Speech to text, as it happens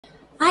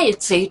Hi,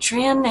 it's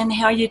Adrienne, and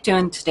how are you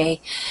doing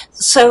today?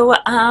 So,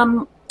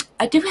 I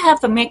do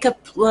have a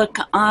makeup look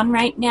on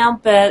right now,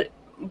 but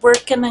we're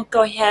gonna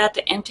go ahead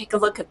and take a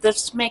look at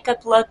this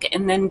makeup look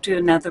and then do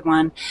another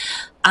one.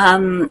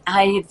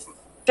 I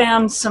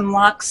found some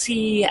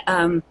Looxi,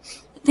 I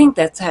think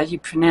that's how you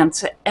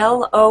pronounce it,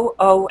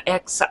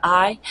 Looxi.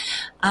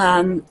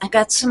 I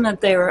got some of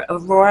their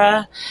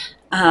Aurora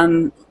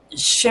um,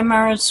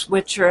 shimmers,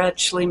 which are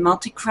actually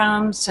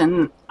multi-chromes,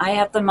 and I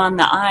have them on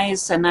the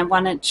eyes, and I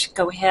wanted to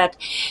go ahead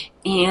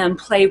and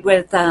play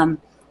with a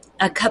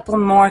couple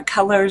more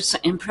colors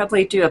and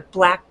probably do a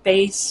black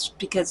base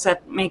because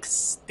that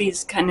makes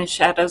these kind of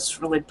shadows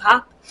really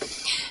pop.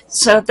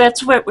 So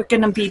that's what we're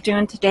going to be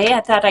doing today. I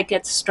thought I'd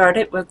get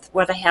started with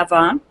what I have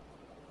on.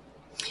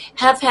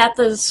 Have had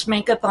this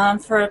makeup on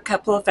for a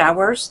couple of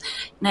hours,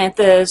 and I have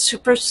the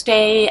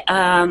Superstay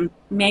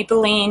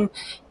Maybelline.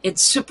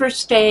 It's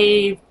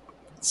Superstay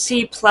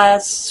C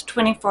Plus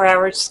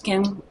 24-hour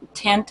skin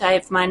tint. I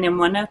have mine in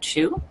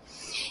 102.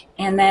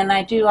 And then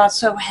I do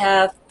also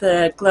have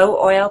the Glow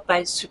Oil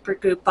by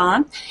Supergoop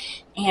on,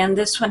 and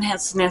this one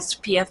has an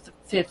SPF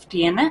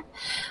 50 in it.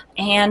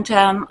 And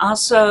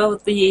also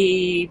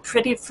the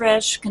Pretty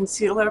Fresh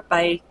Concealer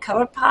by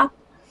ColourPop.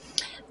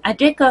 I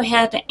did go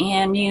ahead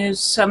and use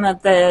some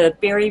of the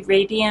Berry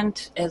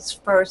Radiant as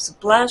far as the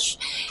blush.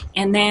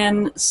 And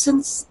then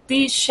since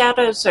these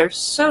shadows are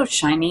so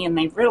shiny, and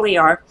they really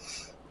are,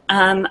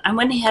 I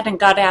went ahead and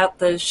got out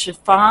the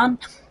Chiffon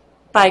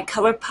by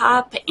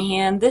ColourPop,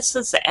 and this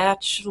is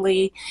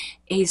actually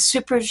a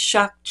Super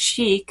Shock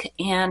Chic,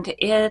 and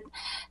it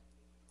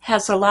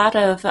has a lot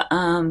of,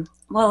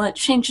 well, it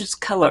changes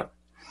color,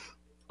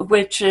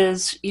 which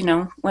is, you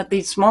know, what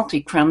these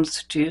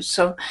multi-chromes do.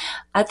 So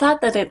I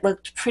thought that it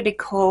looked pretty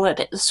cool.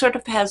 It sort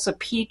of has a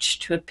peach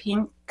to a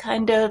pink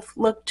kind of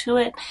look to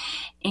it.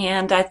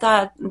 And I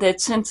thought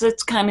that since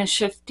it's kind of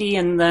shifty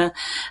and the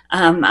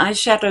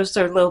eyeshadows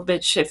are a little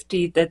bit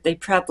shifty, that they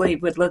probably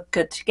would look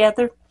good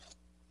together.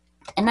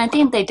 And I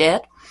think they did.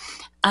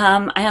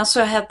 I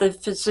also have the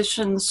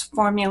Physicians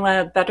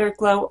Formula Better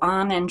Glow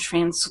On and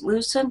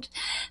Translucent.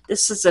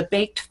 This is a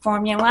baked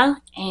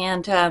formula,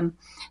 and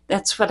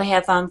that's what I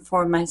have on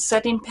for my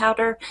setting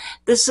powder.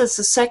 This is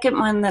the second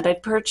one that I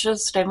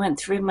purchased. I went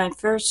through my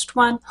first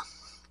one,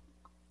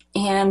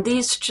 and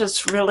these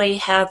just really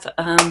have,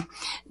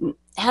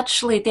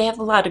 actually they have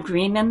a lot of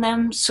green in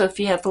them, so if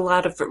you have a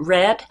lot of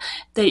red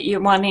that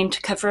you're wanting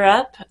to cover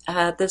up,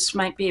 this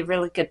might be a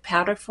really good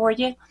powder for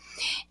you.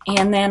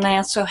 And then I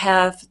also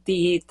have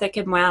the Thick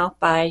and Wow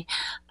by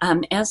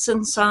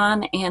Essence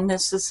on, and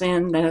this is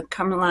in the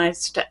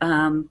caramelized,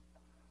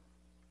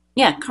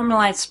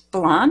 caramelized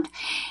blonde.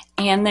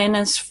 And then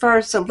as far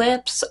as the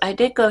lips, I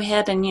did go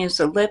ahead and use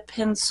a lip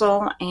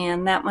pencil,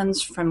 and that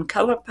one's from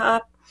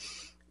ColourPop.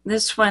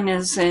 This one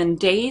is in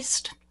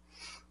Dazed.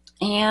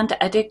 And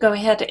I did go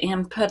ahead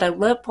and put a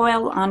lip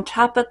oil on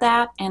top of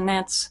that, and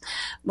that's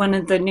one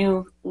of the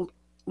new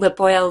lip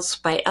oils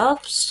by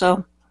e.l.f.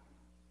 So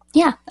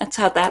yeah, that's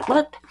how that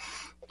looked.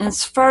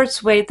 As far as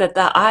the way that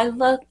the eye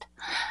looked,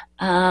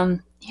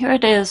 here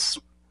it is.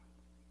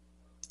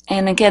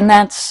 And again,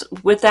 that's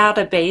without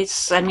a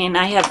base. I mean,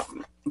 I have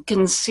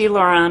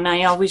concealer on.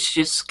 I always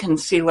use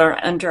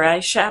concealer under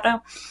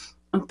eyeshadow,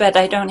 but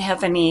I don't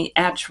have any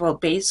actual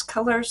base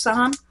colors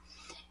on.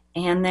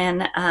 And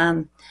then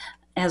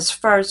as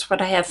far as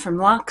what I have from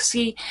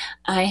Looxi,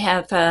 I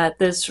have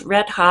this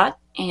Red Hot,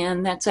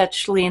 and that's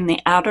actually in the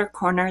outer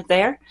corner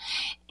there.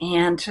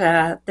 And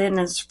then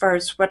as far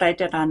as what I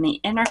did on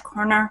the inner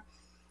corner,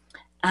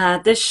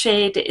 this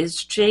shade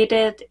is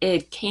Jaded.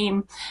 It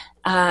came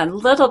a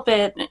little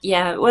bit,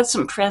 yeah, it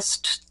wasn't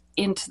pressed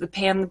into the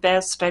pan the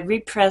best. I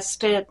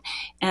repressed it,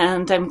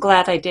 and I'm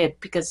glad I did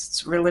because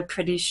it's a really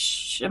pretty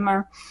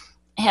shimmer.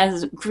 It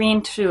has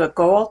green to a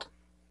gold.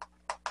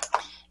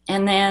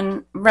 And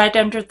then right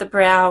under the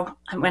brow,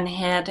 I went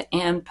ahead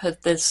and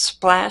put this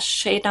Splash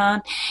shade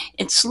on.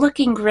 It's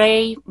looking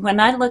gray. When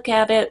I look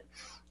at it,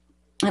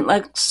 it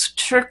looks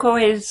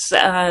turquoise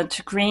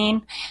to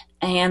green,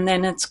 and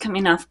then it's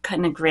coming off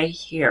kind of gray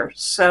here.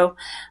 So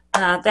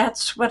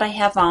that's what I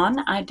have on.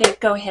 I did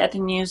go ahead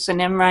and use an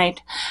Emrite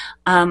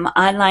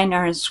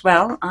eyeliner as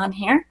well on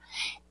here.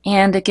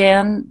 And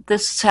again,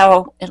 this is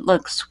how it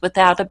looks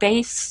without a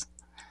base.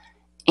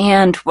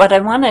 And what I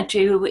want to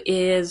do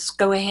is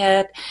go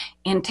ahead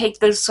and take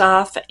this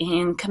off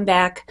and come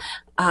back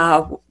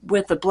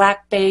with a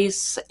black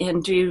base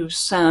and do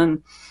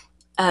some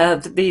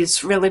of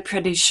these really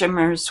pretty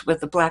shimmers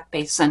with a black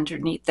base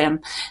underneath them.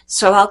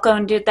 So I'll go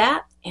and do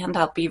that, and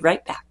I'll be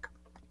right back.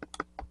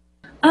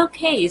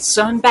 Okay,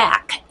 so I'm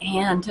back,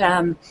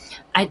 and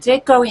I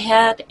did go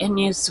ahead and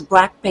use the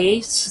black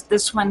base.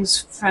 This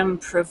one's from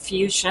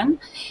Profusion,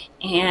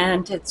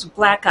 and it's a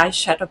black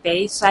eyeshadow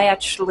base. I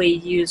actually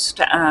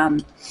used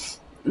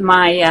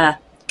my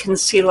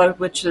concealer,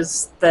 which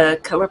is the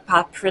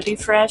ColourPop Pretty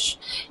Fresh,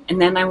 and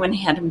then I went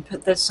ahead and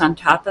put this on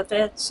top of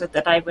it so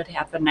that I would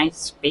have a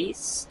nice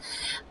base.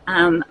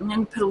 I'm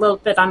going to put a little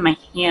bit on my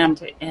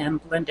hand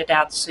and blend it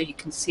out so you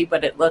can see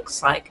what it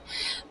looks like.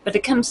 But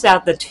it comes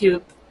out the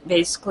tube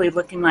basically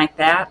looking like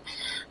that.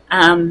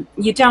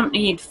 You don't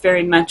need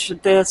very much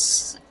of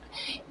this.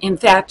 In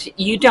fact,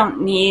 you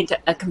don't need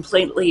a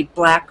completely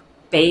black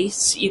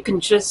base. You can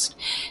just,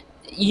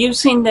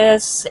 using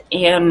this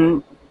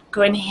and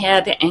going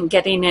ahead and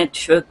getting it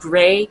to a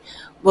gray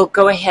will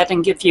go ahead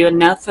and give you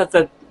enough of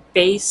a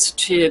base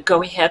to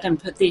go ahead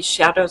and put these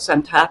shadows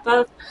on top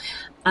of.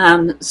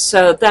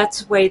 So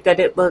that's the way that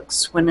it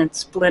looks when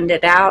it's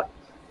blended out,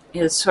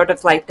 is sort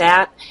of like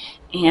that.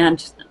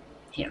 And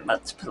here,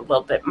 let's put a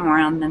little bit more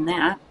on than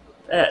that.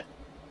 But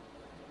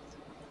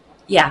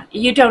yeah,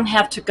 you don't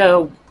have to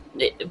go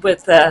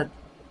with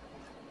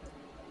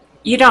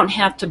you don't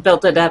have to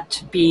build it up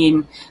to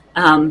being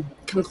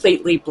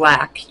completely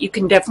black. You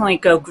can definitely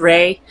go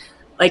gray.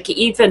 Like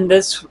even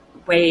this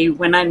way,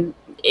 when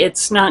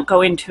it's not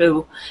going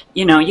to,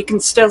 you can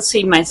still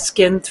see my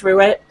skin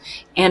through it,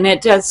 and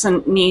it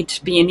doesn't need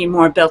to be any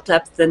more built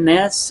up than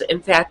this.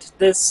 In fact,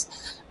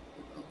 this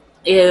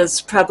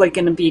is probably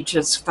going to be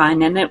just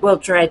fine, and it will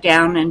dry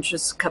down in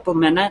just a couple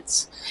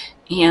minutes.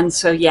 And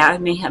so, yeah, I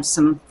may have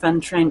some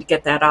fun trying to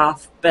get that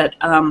off, but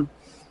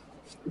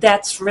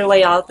that's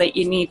really all that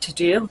you need to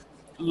do.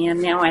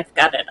 And now I've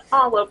got it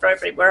all over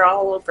everywhere,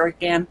 all over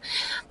again.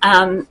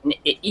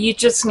 You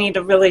just need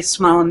a really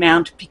small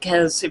amount,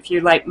 because if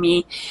you're like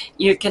me,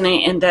 you're going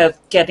to end up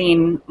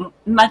getting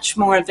much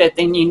more of it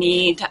than you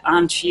need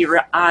onto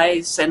your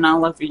eyes and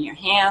all over your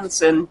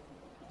hands. And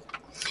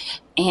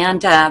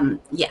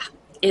yeah,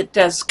 it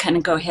does kind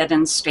of go ahead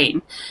and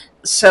stain.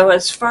 So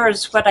as far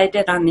as what I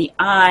did on the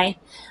eye,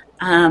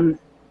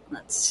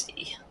 let's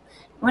see.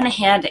 Went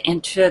ahead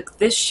and took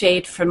this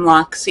shade from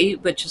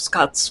Looxi, which is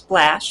called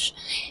Splash,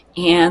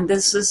 and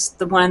this is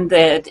the one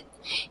that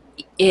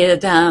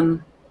it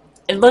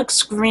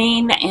looks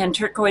green and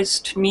turquoise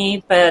to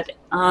me, but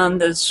on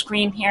the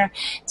screen here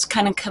it's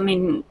kind of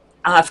coming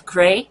off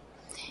gray,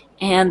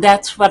 and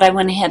that's what I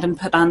went ahead and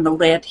put on the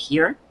lid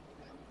here.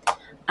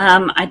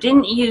 I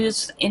didn't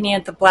use any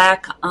of the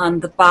black on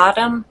the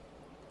bottom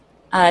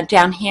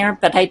down here,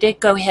 but I did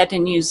go ahead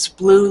and use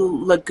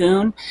Blue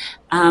Lagoon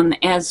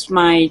as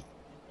my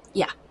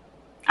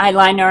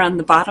eyeliner on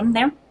the bottom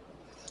there.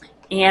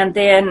 And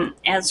then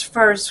as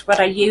far as what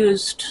I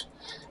used,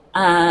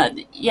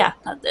 and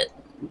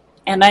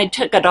I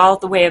took it all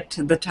the way up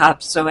to the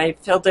top, so I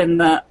filled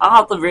in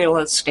all the real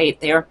estate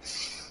there.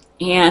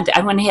 And I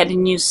went ahead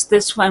and used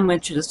this one,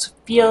 which is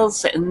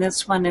Feels, and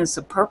this one is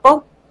a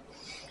purple.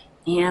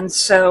 And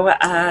so,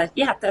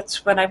 yeah,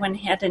 that's what I went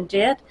ahead and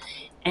did.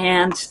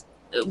 And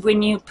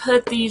when you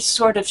put these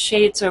sort of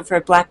shades over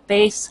a black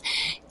base,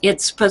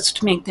 it's supposed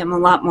to make them a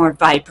lot more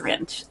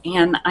vibrant.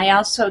 And I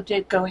also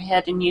did go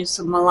ahead and use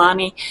the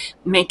Milani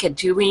Make It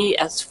Dewy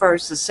as far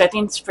as the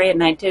setting spray,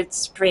 and I did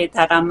spray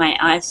that on my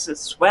eyes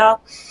as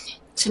well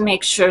to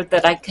make sure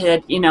that I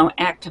could,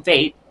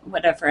 activate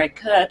whatever I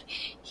could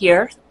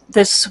here.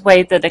 This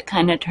way that it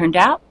kind of turned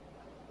out.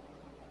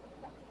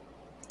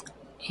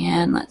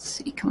 And let's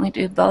see, can we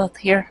do both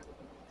here?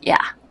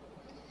 Yeah.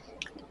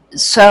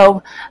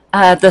 So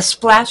the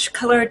splash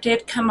color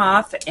did come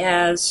off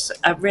as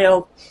a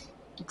real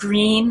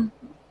green.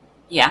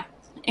 Yeah,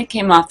 it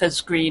came off as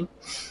green.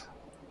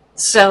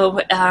 So,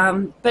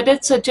 but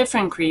it's a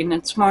different green.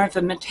 It's more of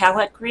a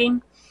metallic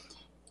green.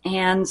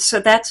 And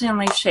so that's the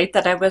only shade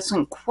that I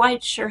wasn't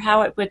quite sure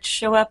how it would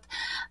show up.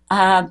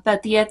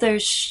 But the other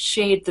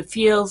shade, the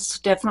Feels,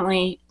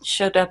 definitely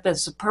showed up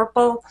as a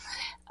purple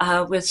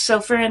with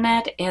silver in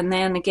it. And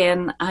then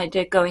again, I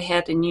did go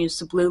ahead and use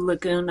the Blue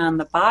Lagoon on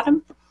the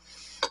bottom.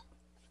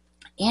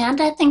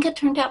 And I think it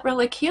turned out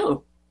really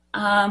cute.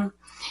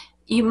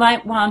 You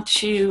might want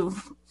to,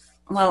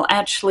 well,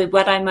 actually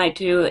what I might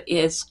do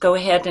is go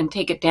ahead and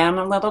take it down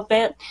a little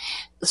bit.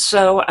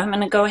 So I'm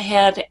going to go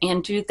ahead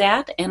and do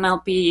that, and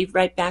I'll be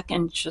right back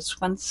in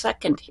just 1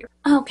 second here.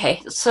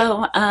 Okay,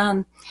 so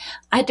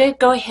I did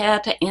go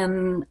ahead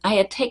and I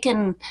had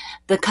taken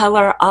the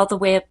color all the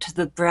way up to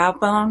the brow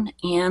bone,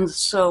 and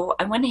so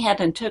I went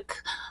ahead and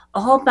took a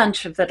whole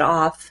bunch of it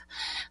off,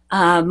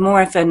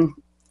 more of an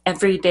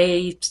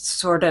everyday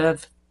sort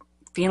of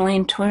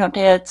feeling toward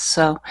it.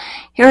 So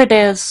here it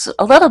is,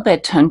 a little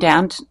bit toned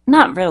down,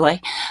 not really,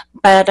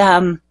 but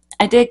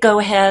I did go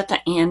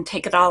ahead and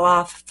take it all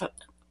off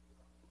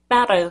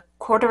about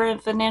 1/4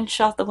 of an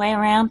inch all the way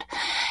around.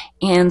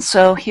 And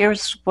so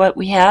here's what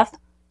we have.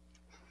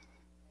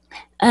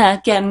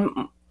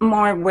 Again,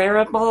 more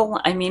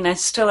wearable. I mean, I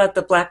still have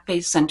the black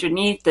base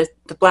underneath. The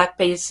black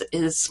base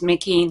is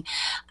making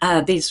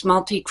these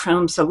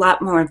multi-chromes a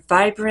lot more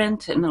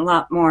vibrant and a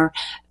lot more,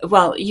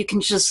 well, you can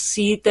just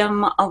see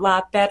them a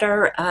lot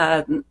better.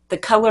 The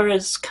color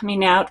is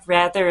coming out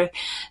rather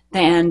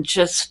than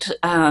just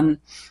a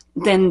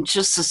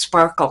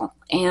sparkle.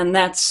 And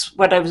that's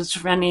what I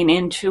was running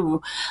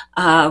into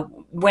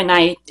when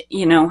I,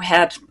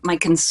 had my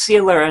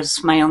concealer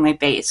as my only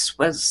base,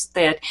 was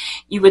that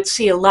you would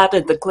see a lot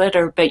of the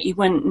glitter, but you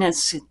wouldn't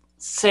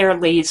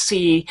necessarily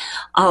see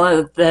all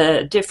of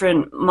the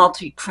different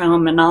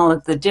multi-chrome and all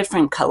of the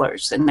different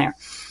colors in there.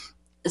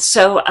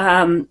 So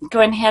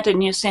going ahead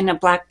and using a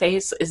black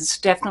base is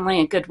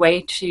definitely a good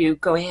way to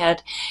go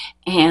ahead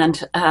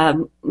and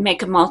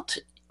make a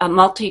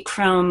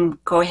multi-chrome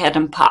go ahead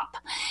and pop.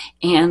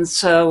 And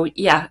so,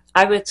 yeah,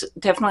 I would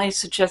definitely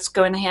suggest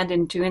going ahead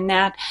and doing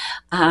that.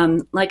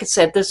 Like I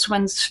said, this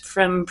one's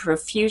from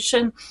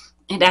Profusion.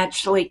 It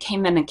actually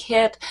came in a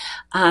kit,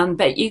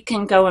 but you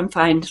can go and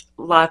find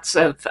lots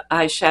of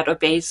eyeshadow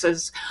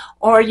bases,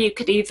 or you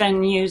could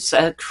even use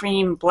a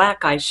cream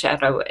black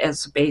eyeshadow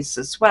as a base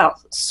as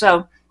well.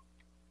 So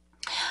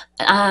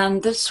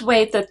this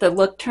way that the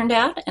look turned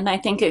out, and I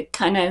think it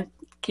kind of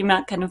came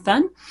out kind of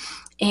fun.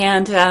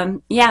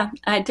 And yeah,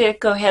 I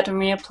did go ahead and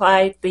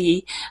reapply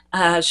the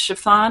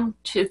chiffon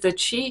to the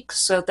cheeks,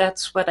 so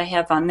that's what I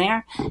have on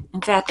there.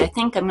 In fact, I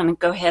think I'm going to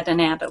go ahead and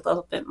add a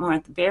little bit more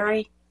at the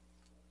berry.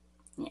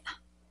 Yeah.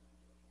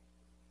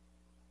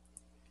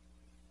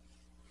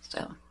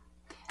 So,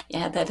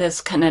 yeah, that is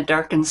kind of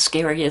dark and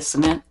scary,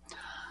 isn't it?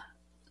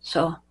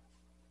 So,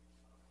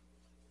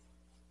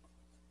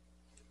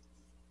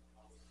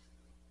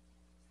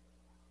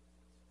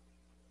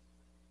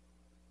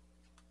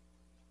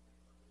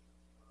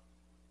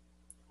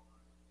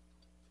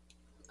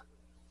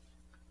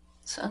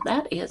 so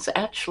that is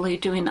actually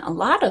doing a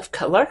lot of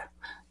color.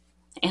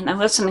 And I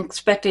wasn't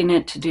expecting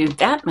it to do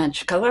that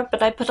much color,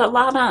 but I put a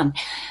lot on.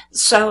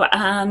 So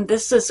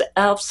this is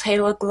e.l.f.'s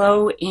Halo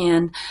Glow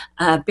in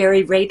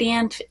Berry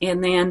Radiant,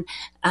 and then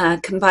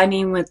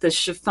combining with the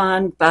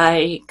chiffon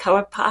by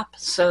ColourPop.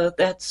 So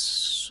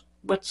that's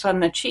what's on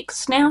the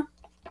cheeks now.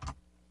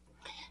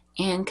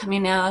 And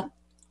coming out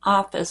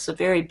off as a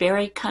very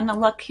berry kind of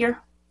look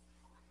here.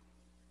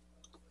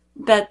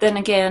 But then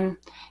again,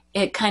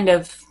 it kind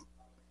of,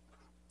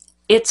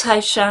 it's high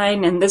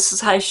shine and this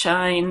is high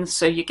shine,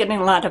 so you're getting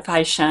a lot of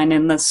high shine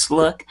in this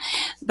look,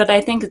 but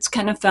I think it's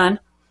kind of fun.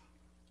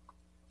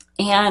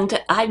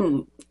 And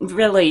I'm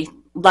really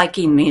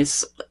liking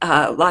these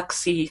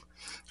Looxi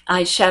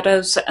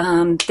eyeshadows.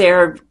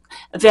 They're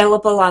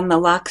available on the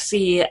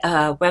Looxi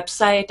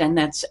website, and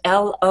that's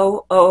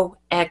Looxi,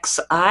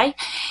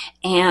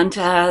 and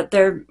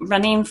they're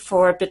running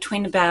for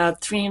between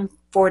about $3 and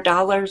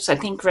 $4. I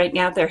think right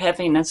now they're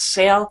having a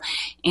sale,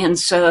 and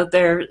so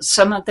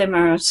some of them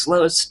are as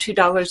low as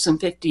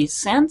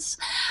 $2.50.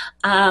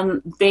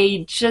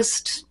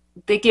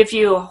 They give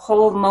you a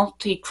whole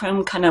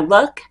multi-chrome kind of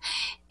look,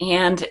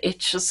 and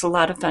it's just a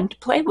lot of fun to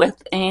play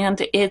with,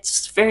 and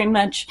it's very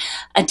much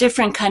a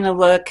different kind of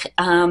look,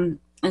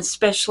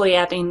 especially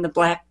adding the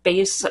black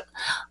base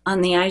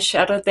on the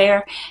eyeshadow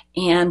there.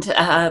 And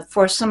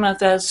for some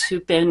of us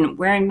who've been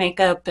wearing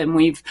makeup and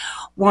we've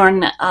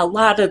worn a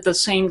lot of the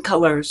same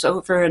colors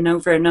over and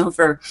over and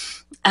over,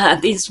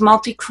 these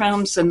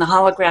multi-chromes and the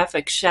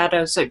holographic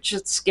shadows are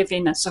just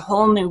giving us a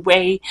whole new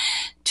way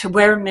to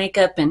wear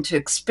makeup and to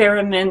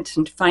experiment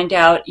and to find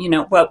out, you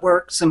know, what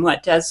works and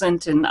what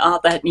doesn't and all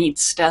that neat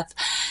stuff.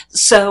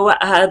 So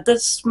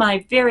this is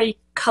my very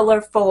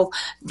colorful,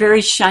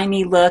 very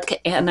shiny look,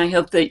 and I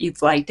hope that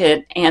you've liked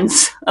it. And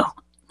so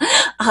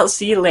I'll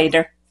see you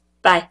later.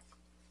 Bye.